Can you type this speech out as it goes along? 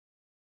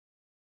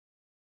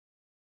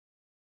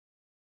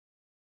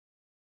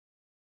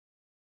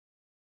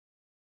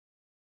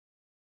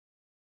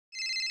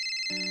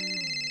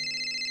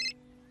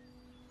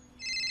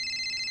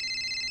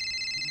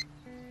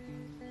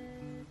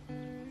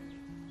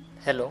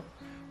Hello,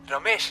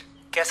 Ramesh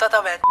कैसा था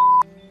मैं?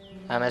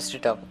 I'm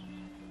ST Top.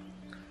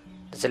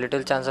 There's a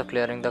little chance of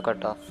clearing the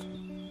cutoff.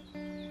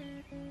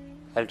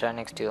 I'll try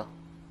next year.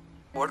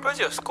 What was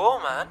your score,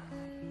 man?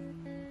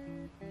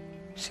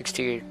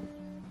 68.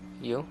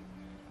 You?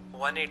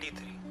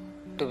 183.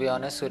 To be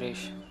honest,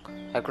 Suresh,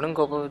 I couldn't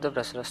cope up with the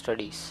pressure of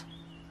studies.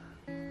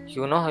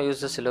 You know how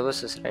used the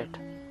syllabus is, right?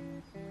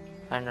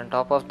 And on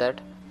top of that,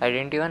 I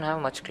didn't even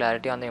have much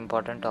clarity on the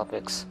important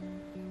topics.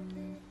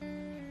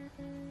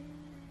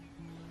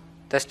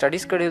 The study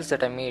schedules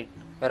that I made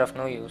were of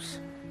no use.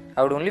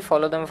 I would only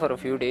follow them for a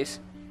few days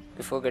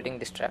before getting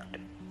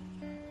distracted.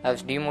 I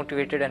was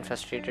demotivated and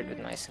frustrated with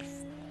myself.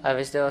 I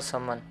wish there was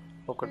someone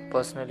who could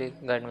personally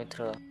guide me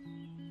through.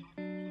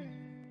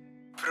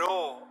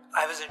 Bro,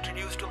 I was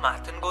introduced to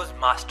MathonGo's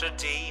Master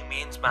JEE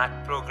Main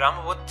Math program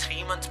about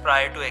 3 months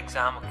prior to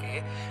exam,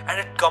 okay? And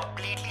it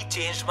completely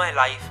changed my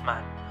life,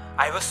 man.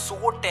 I was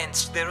so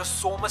tensed, there was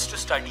so much to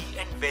study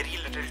and very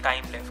little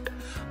time left.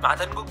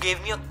 MathonGo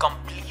gave me a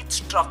complete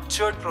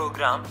structured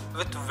program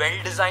with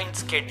well-designed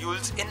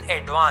schedules in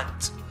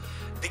advance.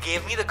 They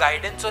gave me the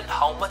guidance on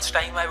how much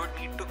time I would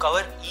need to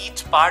cover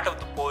each part of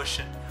the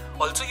portion.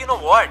 Also, you know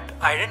what?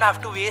 I didn't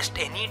have to waste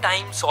any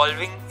time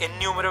solving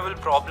innumerable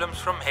problems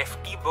from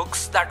hefty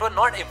books that were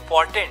not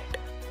important.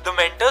 The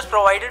mentors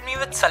provided me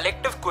with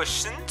selective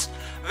questions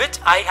which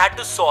I had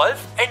to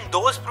solve, and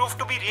those proved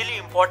to be really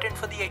important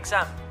for the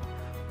exam.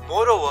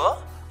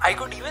 Moreover, I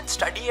could even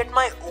study at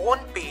my own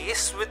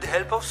pace with the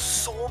help of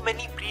so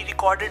many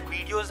pre-recorded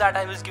videos that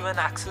I was given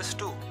access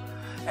to.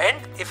 And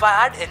if I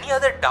had any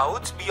other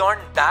doubts beyond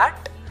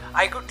that,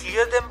 I could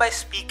clear them by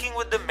speaking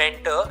with the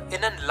mentor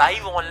in a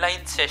live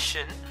online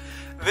session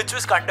which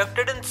was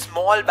conducted in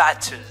small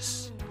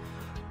batches.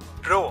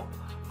 Bro,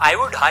 I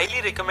would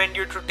highly recommend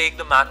you to take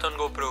the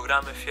MathonGo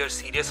program if you're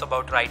serious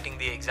about writing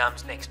the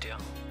exams next year.